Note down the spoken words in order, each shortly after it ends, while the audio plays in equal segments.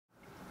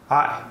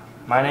Hi,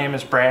 my name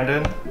is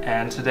Brandon,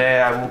 and today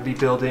I will be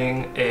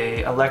building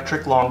a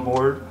electric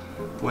longboard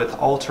with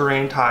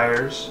all-terrain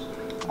tires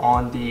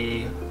on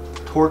the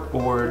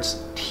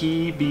TORQUE6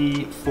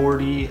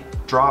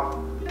 TB40 drop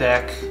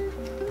deck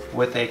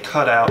with a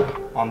cutout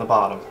on the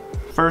bottom.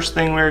 First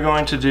thing we're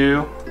going to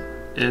do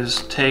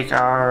is take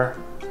our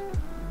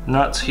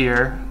nuts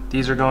here.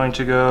 These are going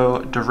to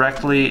go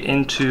directly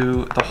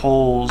into the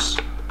holes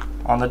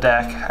on the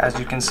deck. As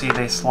you can see,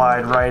 they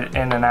slide right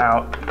in and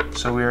out,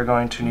 so we are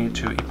going to need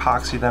to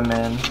epoxy them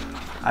in.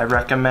 I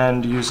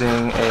recommend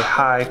using a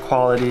high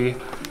quality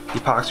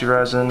epoxy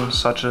resin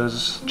such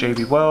as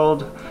JB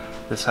Weld.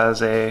 This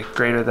has a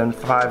greater than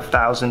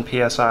 5,000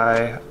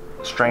 psi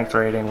strength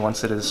rating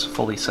once it is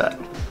fully set.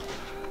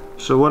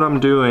 So what I'm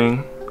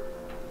doing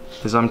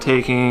is I'm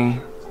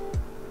taking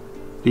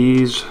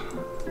these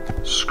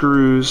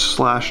screws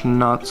slash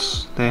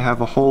nuts, they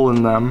have a hole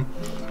in them,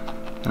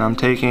 and I'm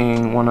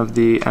taking one of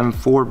the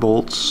M4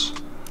 bolts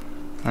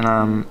and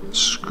I'm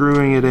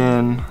screwing it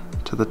in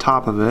to the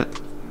top of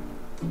it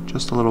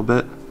just a little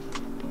bit,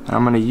 and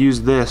I'm going to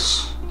use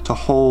this to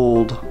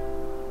hold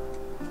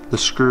the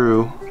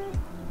screw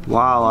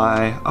while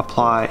I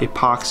apply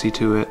epoxy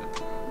to it.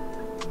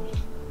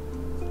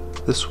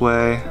 This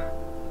way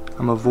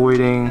I'm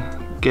avoiding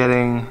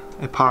getting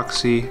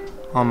epoxy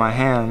on my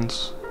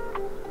hands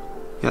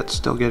yet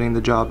still getting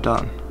the job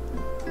done.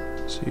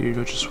 So you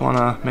just want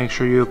to make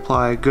sure you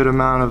apply a good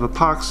amount of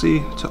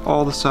epoxy to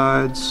all the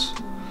sides.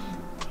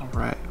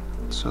 Alright,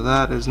 so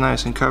that is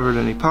nice and covered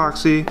in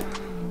epoxy.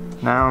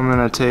 Now I'm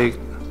going to take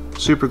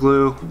super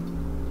glue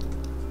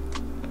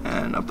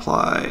and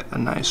apply a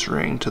nice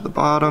ring to the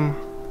bottom,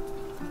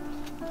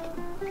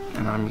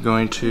 and I'm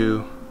going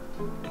to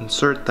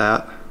insert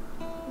that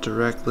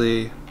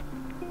directly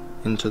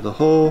into the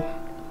hole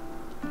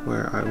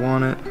where I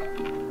want it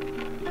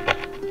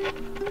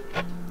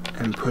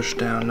and push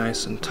down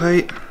nice and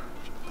tight,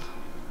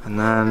 and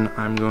then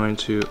I'm going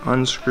to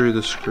unscrew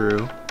the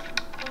screw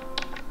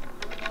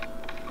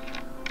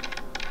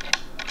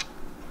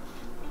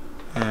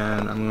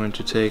and I'm going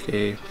to take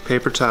a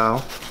paper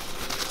towel.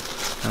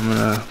 I'm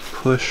going to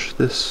push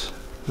this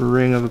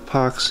ring of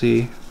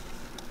epoxy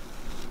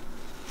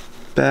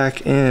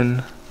back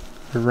in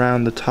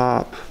around the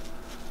top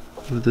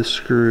of the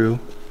screw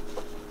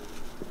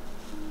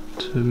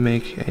to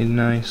make a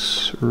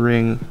nice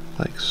ring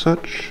like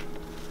such.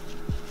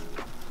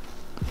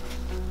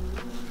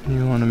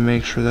 You want to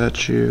make sure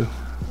that you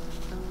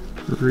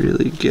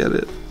really get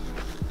it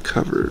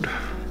covered.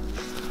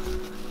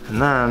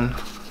 And then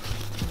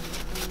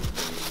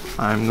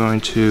I'm going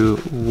to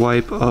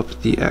wipe up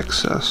the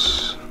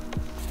excess.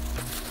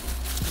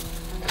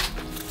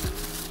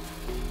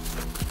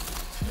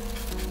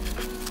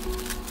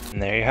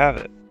 And there you have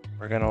it.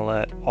 We're going to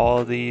let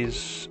all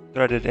these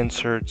threaded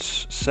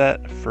inserts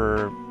set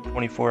for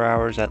 24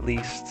 hours at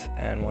least,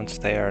 and once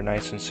they are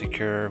nice and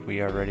secure, we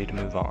are ready to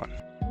move on.